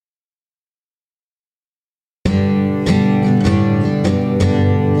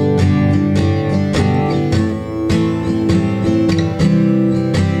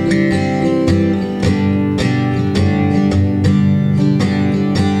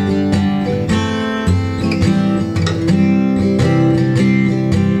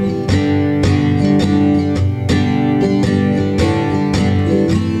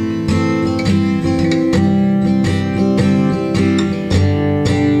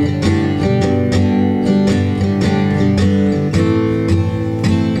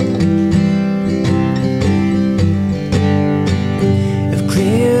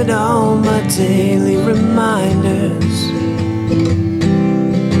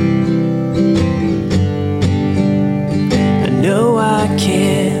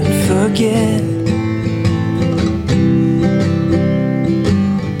again.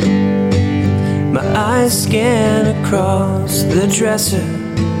 My eyes scan across the dresser.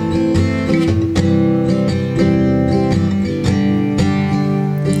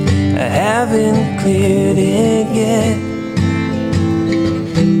 I haven't cleared it yet.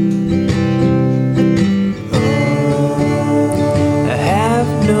 I have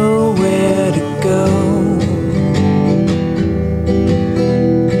nowhere to go.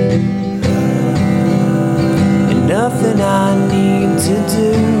 And nothing I need to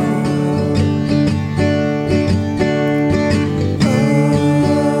do.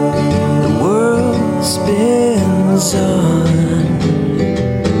 The world spins on.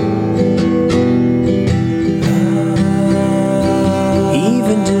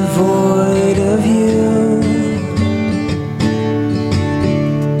 Devoid of you.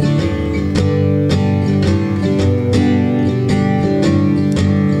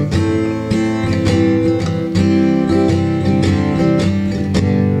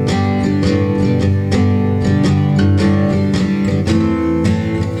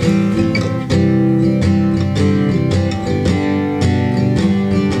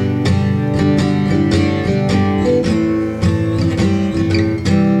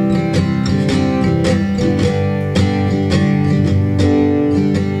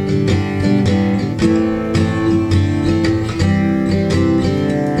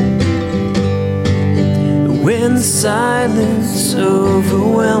 When silence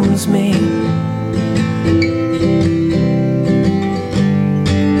overwhelms me,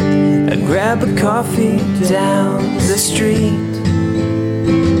 I grab a coffee down the street.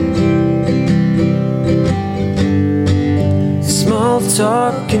 Small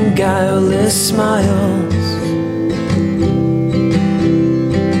talk and guileless smiles.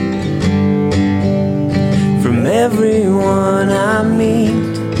 From everyone I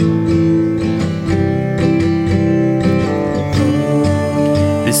meet.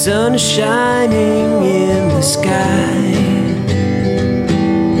 The sun is shining in the sky.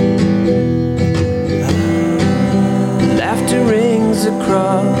 Laughter rings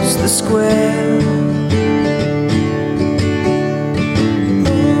across the square.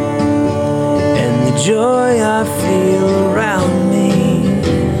 And the joy I feel around me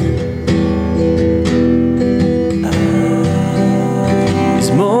is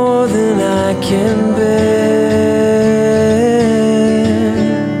more than I can bear.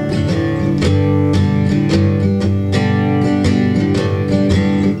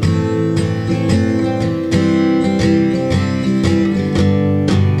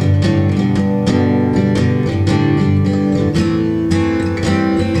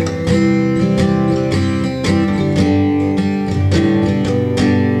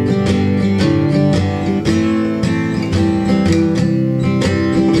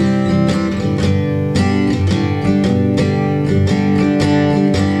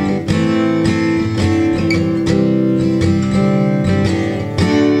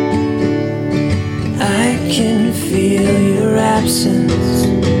 I can feel your absence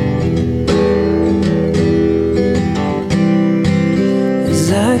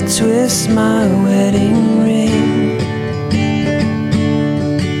as I twist my wedding ring.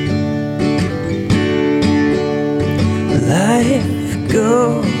 Life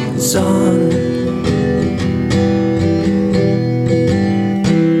goes on,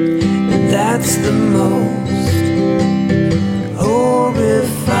 and that's the most